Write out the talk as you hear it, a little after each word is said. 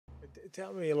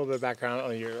Tell me a little bit of background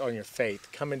on your faith,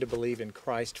 coming to believe in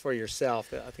Christ for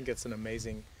yourself. I think it's an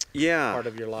amazing part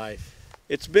of your life.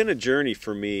 It's been a journey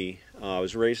for me. I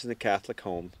was raised in a Catholic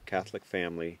home, Catholic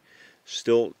family,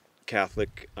 still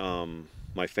Catholic,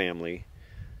 my family.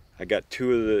 I got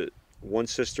one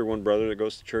sister, one brother that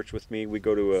goes to church with me. We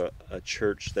go to a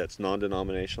church that's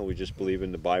non-denominational. We just believe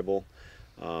in the Bible.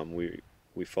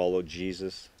 We follow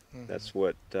Jesus. That's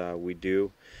what we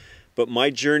do. But my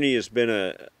journey has been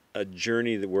a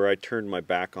journey where I turned my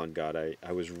back on God.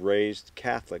 I was raised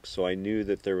Catholic, so I knew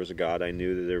that there was a God. I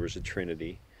knew that there was a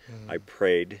Trinity. I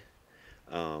prayed,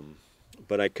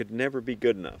 but I could never be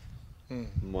good enough.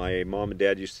 My mom and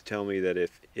dad used to tell me that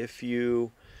if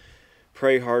you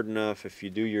pray hard enough, if you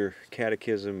do your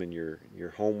catechism and your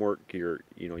homework, your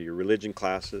religion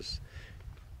classes,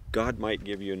 God might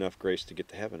give you enough grace to get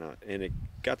to heaven. And it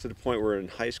got to the point where in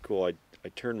high school I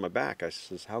turned my back. I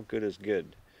says, how good is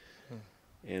good?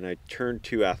 And I turned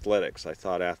to athletics. I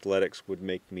thought athletics would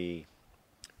make me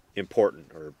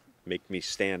important or make me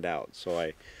stand out. So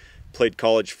I played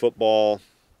college football,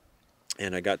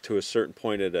 and I got to a certain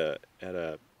point at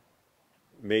a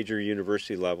major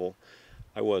university level.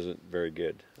 I wasn't very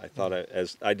good. I thought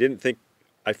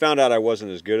I found out I wasn't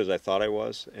as good as I thought I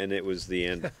was, and it was the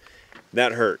end.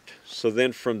 That hurt. So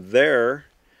then from there,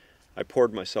 I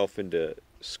poured myself into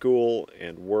school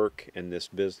and work and this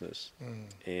business,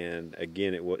 and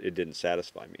again it didn't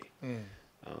satisfy me.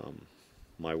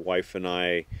 My wife and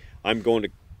I'm going to,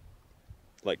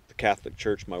 like, the Catholic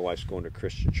church. My wife's going to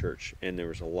Christian church, and there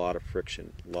was a lot of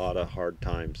friction, a lot of hard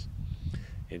times,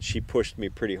 and she pushed me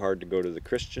pretty hard to go to the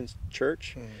Christian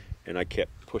church, and I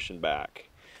kept pushing back.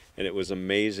 And it was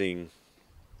amazing,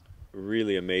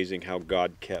 really amazing, how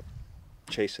God kept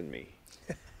chasing me.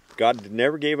 God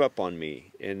never gave up on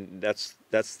me, and that's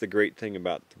the great thing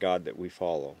about the God that we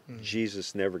follow.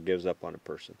 Jesus never gives up on a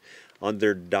person. On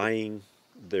their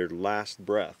last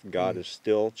breath, God is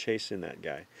still chasing that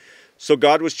guy. So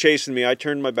God was chasing me. I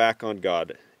turned my back on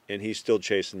God, and He's still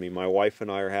chasing me. My wife and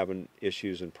I are having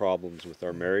issues and problems with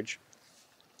our marriage,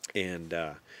 and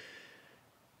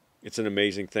it's an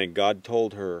amazing thing. God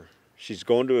told her, she's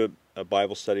going to a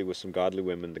Bible study with some godly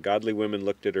women. The godly women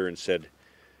looked at her and said,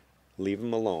 leave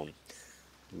him alone.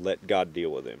 Let God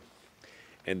deal with him.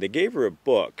 And they gave her a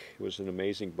book. It was an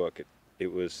amazing book.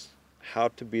 It was How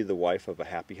to Be the Wife of a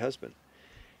Happy Husband.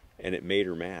 And it made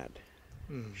her mad.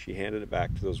 She handed it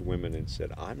back to those women and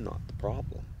said, I'm not the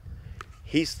problem.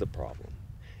 He's the problem.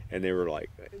 And they were like,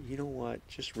 you know what?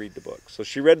 Just read the book. So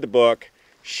she read the book.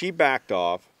 She backed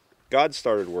off. God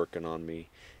started working on me.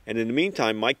 And in the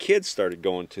meantime, my kids started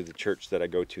going to the church that I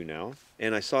go to now,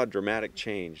 and I saw a dramatic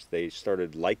change. They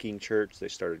started liking church. They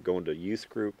started going to youth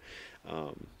group.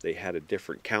 They had a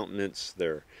different countenance.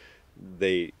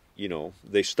 They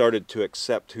started to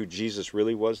accept who Jesus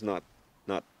really was, not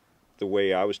the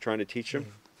way I was trying to teach them.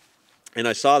 And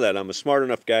I saw that. I'm a smart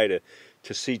enough guy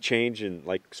to see change, and,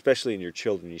 like, especially in your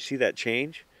children. You see that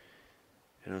change,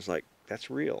 and I was like, that's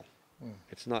real.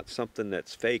 It's not something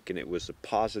that's fake, and it was a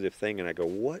positive thing. And I go,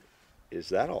 what is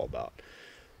that all about?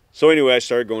 So anyway, I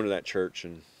started going to that church,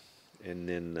 and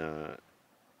then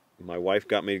my wife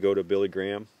got me to go to Billy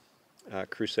Graham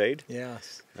crusade.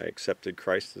 Yes. I accepted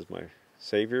Christ as my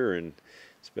Savior, and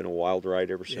it's been a wild ride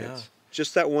ever since. Yeah.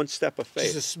 Just that one step of faith.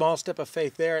 Just a small step of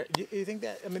faith there. You think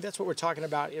that, I mean, that's what we're talking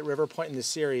about at River Point in this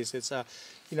series. It's,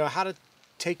 how to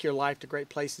take your life to great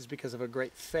places because of a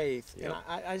great faith. Yep.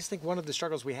 And I just think one of the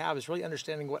struggles we have is really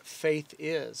understanding what faith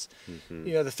is.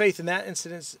 The faith in that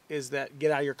instance is that get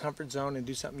out of your comfort zone and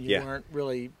do something you weren't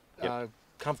really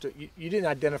comfortable. You didn't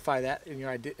identify that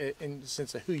in the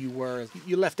sense of who you were.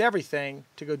 You left everything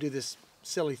to go do this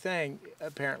silly thing,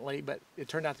 apparently, but it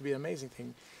turned out to be an amazing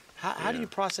thing. How do you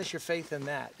process your faith in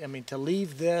that? I mean, to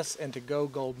leave this and to go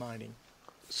gold mining.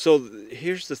 So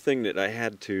here's the thing that I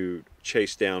had to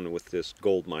chase down with this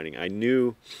gold mining. I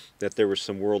knew that there were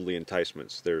some worldly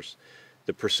enticements. There's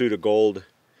the pursuit of gold.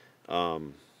 So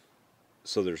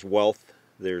there's wealth.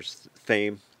 There's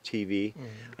fame, TV.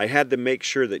 I had to make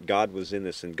sure that God was in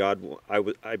this, and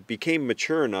I became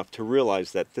mature enough to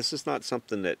realize that this is not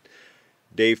something that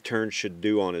Dave Turin should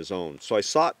do on his own. So I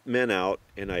sought men out,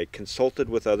 and I consulted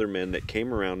with other men that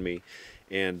came around me,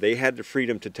 and they had the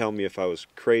freedom to tell me if I was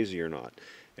crazy or not.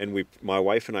 And my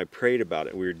wife and I prayed about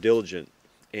it. We were diligent.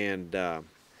 And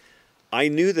I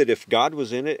knew that if God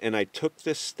was in it, and I took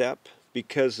this step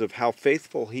because of how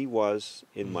faithful He was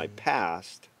in my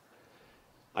past,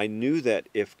 I knew that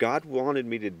if God wanted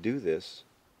me to do this,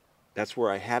 that's where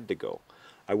I had to go.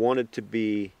 I wanted to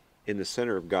be in the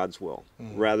center of God's will,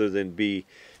 rather than be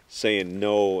saying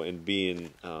no and being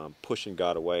pushing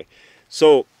God away.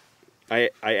 So I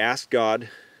asked God.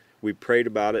 We prayed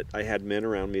about it. I had men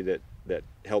around me that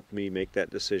helped me make that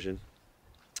decision.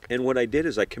 And what I did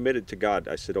is I committed to God.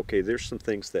 I said, okay, there's some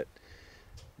things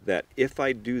that if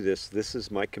I do this, this is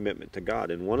my commitment to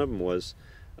God. And one of them was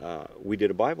we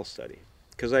did a Bible study,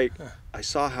 because I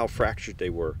saw how fractured they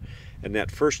were. And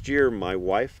that first year, my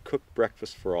wife cooked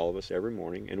breakfast for all of us every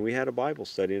morning, and we had a Bible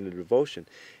study and a devotion.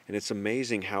 And it's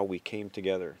amazing how we came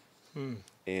together.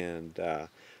 And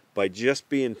by just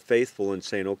being faithful and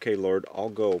saying, okay, Lord, I'll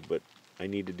go, but I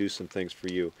need to do some things for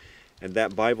you. And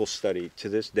that Bible study, to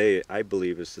this day, I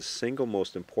believe, is the single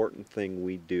most important thing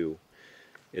we do.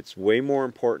 It's way more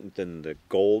important than the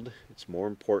gold. It's more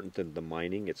important than the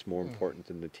mining. It's more important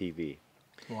than the TV.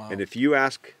 Wow. And if you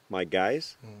ask my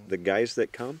guys, the guys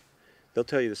that come, they'll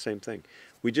tell you the same thing.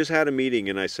 We just had a meeting,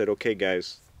 and I said, okay,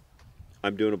 guys,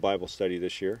 I'm doing a Bible study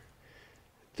this year,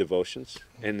 devotions.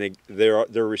 And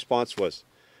their response was,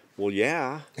 well,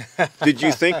 yeah. Did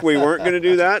you think we weren't going to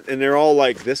do that? And they're all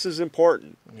like, this is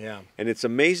important. Yeah. And it's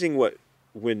amazing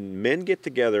when men get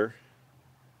together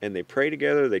and they pray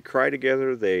together, they cry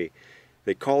together, they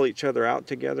call each other out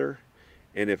together,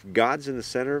 and if God's in the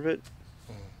center of it,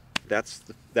 that's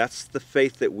the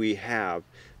faith that we have,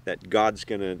 that God's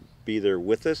going to be there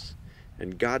with us,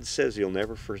 and God says He'll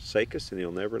never forsake us and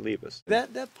He'll never leave us.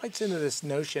 That fights into this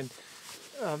notion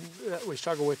that we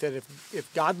struggle with, that if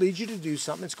God leads you to do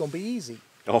something, it's going to be easy.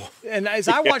 Oh. And as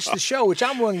I watch the show, which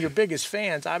I'm one of your biggest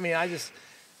fans, I mean,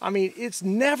 it's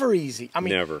never easy. I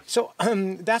mean, never. So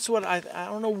that's what I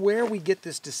don't know where we get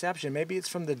this deception. Maybe it's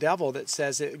from the devil that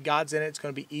says that God's in it, it's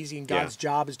going to be easy, and God's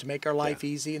job is to make our life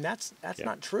easy, and that's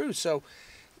not true. So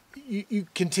you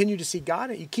continue to see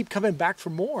God in it. You keep coming back for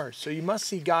more, so you must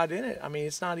see God in it. I mean,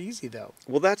 it's not easy though.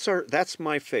 Well, that's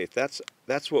my faith.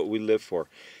 That's what we live for.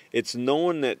 It's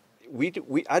knowing that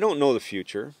I don't know the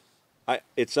future.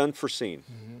 It's unforeseen,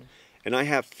 and I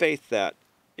have faith that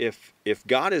if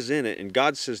God is in it, and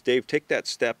God says, Dave, take that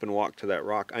step and walk to that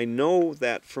rock, I know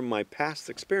that from my past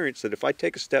experience that if I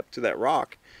take a step to that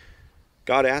rock,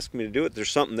 God asked me to do it,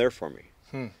 there's something there for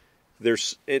me.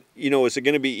 Is it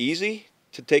going to be easy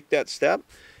to take that step?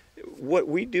 What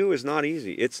we do is not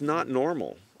easy. It's not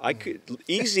normal.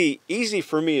 Easy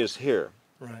for me is here.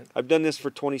 Right. I've done this for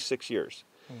 26 years.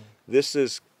 This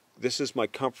is my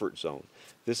comfort zone.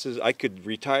 I could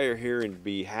retire here and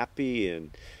be happy,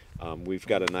 and we've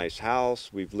got a nice house.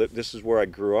 This is where I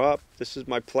grew up. This is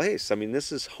my place. I mean,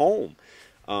 this is home.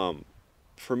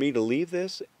 For me to leave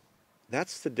this,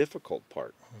 that's the difficult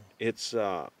part. It's,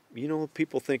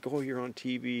 people think, oh, you're on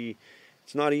TV.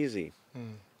 It's not easy.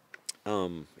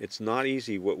 It's not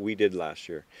easy what we did last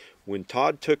year. When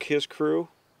Todd took his crew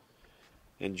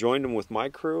and joined them with my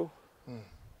crew,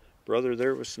 brother,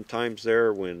 there was some times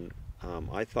there when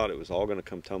I thought it was all going to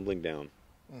come tumbling down.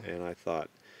 And I thought,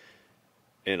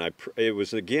 it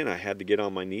was, again, I had to get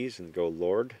on my knees and go,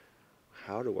 Lord,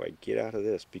 how do I get out of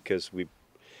this? Because we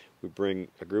bring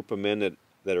a group of men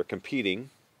that are competing,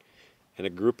 and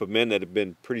a group of men that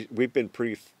we've been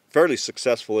fairly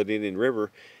successful at Indian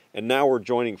River, and now we're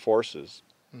joining forces.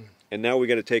 And now we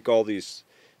got to take all these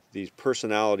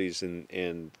personalities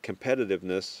and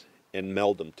competitiveness and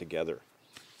meld them together.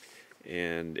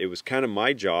 And it was kind of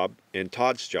my job and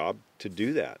Todd's job to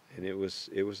do that. And it was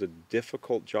a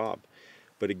difficult job.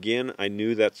 But again, I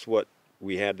knew that's what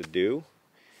we had to do.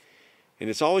 And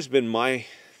it's always been my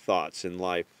thoughts in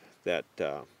life that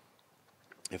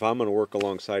if I'm going to work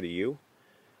alongside of you,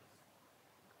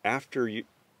 after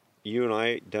you and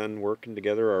I done working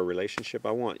together, our relationship,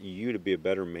 I want you to be a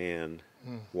better man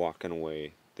walking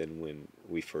away than when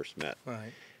we first met.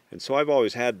 Right. And so I've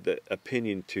always had the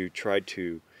opinion to try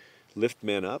to lift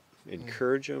men up,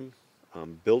 encourage them,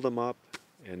 build them up,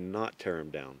 and not tear them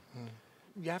down.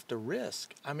 You have to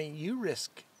risk. I mean, you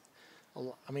risk,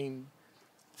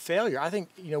 failure. I think,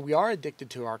 we are addicted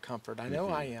to our comfort. I know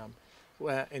I am.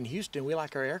 Well, in Houston, we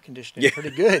like our air conditioning pretty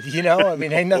good,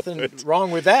 ain't nothing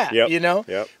wrong with that,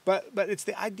 Yep. But it's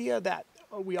the idea that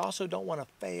we also don't want to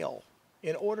fail.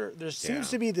 There seems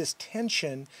to be this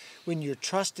tension when you're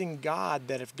trusting God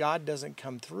that if God doesn't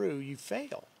come through, you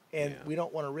fail. And we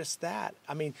don't want to risk that.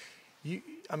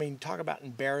 Talk about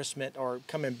embarrassment or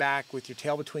coming back with your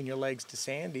tail between your legs to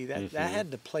Sandy. That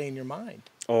had to play in your mind.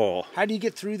 Oh. How do you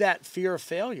get through that fear of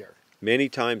failure? Many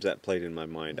times that played in my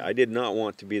mind. I did not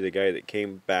want to be the guy that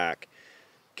came back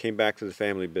to the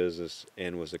family business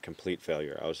and was a complete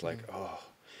failure. I was like, oh.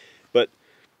 But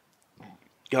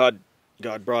God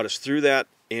brought us through that.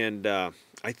 And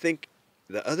I think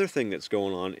the other thing that's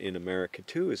going on in America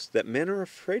too is that men are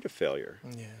afraid of failure.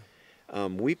 Yeah.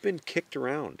 We've been kicked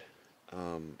around.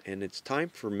 And it's time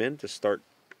for men to start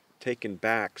taken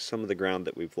back some of the ground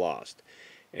that we've lost.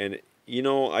 And, you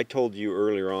know, I told you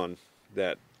earlier on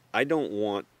that I don't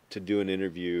want to do an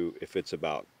interview if it's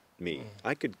about me.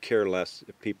 I could care less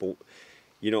if people,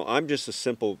 you know, I'm just a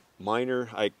simple miner.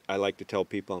 I like to tell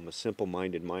people I'm a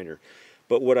simple-minded miner.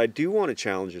 But what I do want to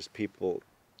challenge is people,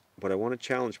 what I want to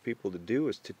challenge people to do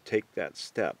is to take that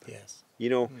step. Yes. You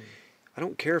know, I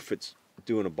don't care if it's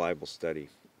doing a Bible study.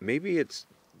 Maybe it's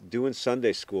doing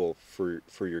Sunday school for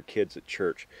your kids at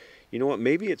church. You know what?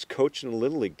 Maybe it's coaching a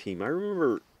Little League team. I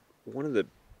remember one of the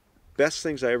best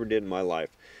things I ever did in my life.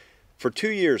 For 2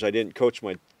 years, I didn't coach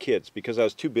my kids because I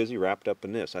was too busy wrapped up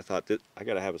in this. I thought that I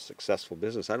got to have a successful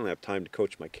business. I don't have time to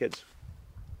coach my kids.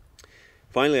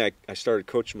 Finally, I started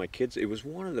coaching my kids. It was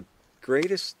one of the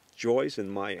greatest joys in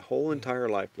my whole entire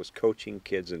life was coaching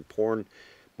kids and pouring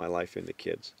my life into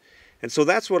kids. And so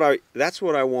that's what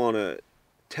I want to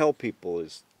tell people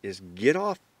is get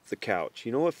off the couch.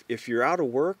 You know, if you're out of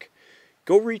work,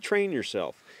 go retrain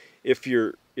yourself. If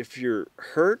you're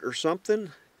hurt or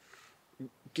something,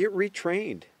 get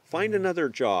retrained. Find another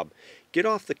job. Get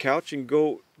off the couch and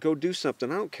go do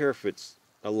something. I don't care if it's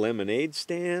a lemonade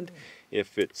stand,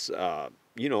 if it's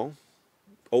you know,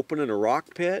 opening a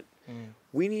rock pit.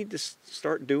 We need to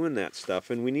start doing that stuff,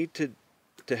 and we need to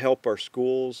help our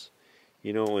schools,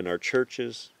 you know, and our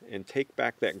churches, and take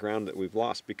back that ground that we've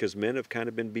lost, because men have kind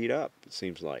of been beat up, it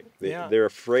seems like. They're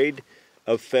afraid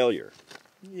of failure.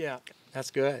 Yeah,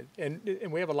 that's good. And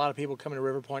we have a lot of people coming to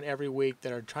River Point every week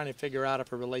that are trying to figure out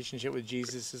if a relationship with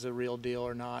Jesus is a real deal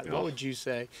or not. What would you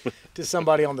say to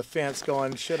somebody on the fence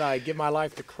going, should I give my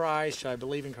life to Christ? Should I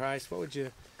believe in Christ? What would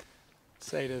you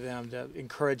say to them to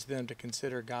encourage them to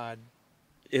consider God?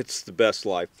 It's the best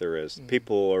life there is.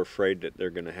 People are afraid that they're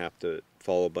going to have to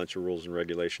follow a bunch of rules and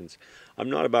regulations. I'm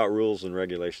not about rules and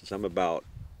regulations. I'm about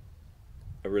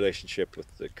a relationship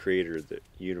with the Creator of the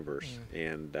universe.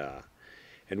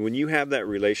 And when you have that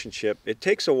relationship, it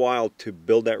takes a while to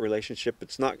build that relationship.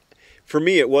 It's not, for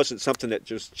me, it wasn't something that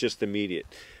just immediate.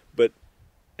 But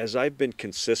as I've been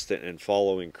consistent in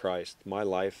following Christ, my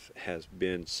life has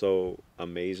been so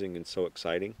amazing and so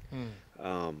exciting.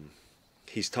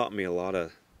 He's taught me a lot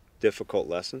of difficult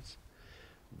lessons.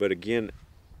 But again,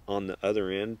 on the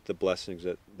other end, the blessings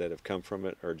that have come from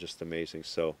it are just amazing.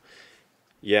 So,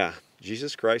 yeah,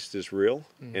 Jesus Christ is real,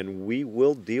 and we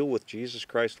will deal with Jesus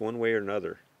Christ one way or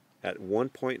another. At one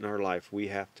point in our life, we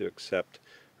have to accept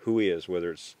who He is,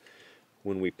 whether it's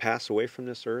when we pass away from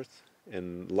this earth,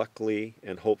 and luckily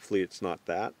and hopefully it's not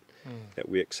that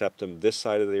we accept Him this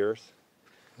side of the earth.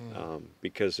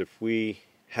 Because if we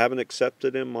haven't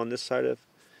accepted Him on this side of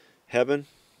heaven,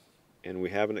 and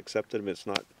we haven't accepted Him, it's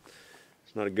not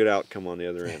a good outcome on the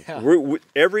other end. Yeah.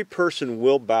 Every person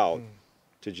will bow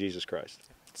to Jesus Christ.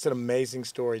 It's an amazing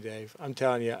story, Dave. I'm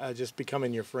telling you, just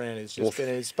becoming your friend has just been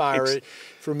inspiring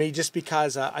for me, just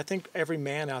because I think every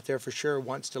man out there for sure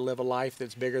wants to live a life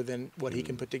that's bigger than what he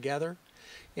can put together.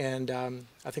 And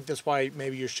I think that's why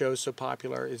maybe your show is so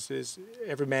popular, is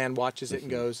every man watches it and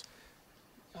goes,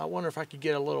 I wonder if I could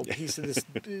get a little piece of this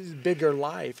bigger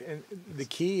life. And the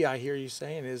key I hear you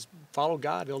saying is follow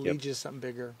God. He'll lead you to something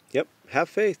bigger. Yep. Have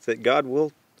faith that God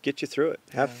will get you through it.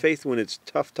 Have faith when it's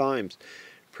tough times.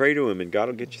 Pray to Him, and God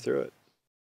will get you through it.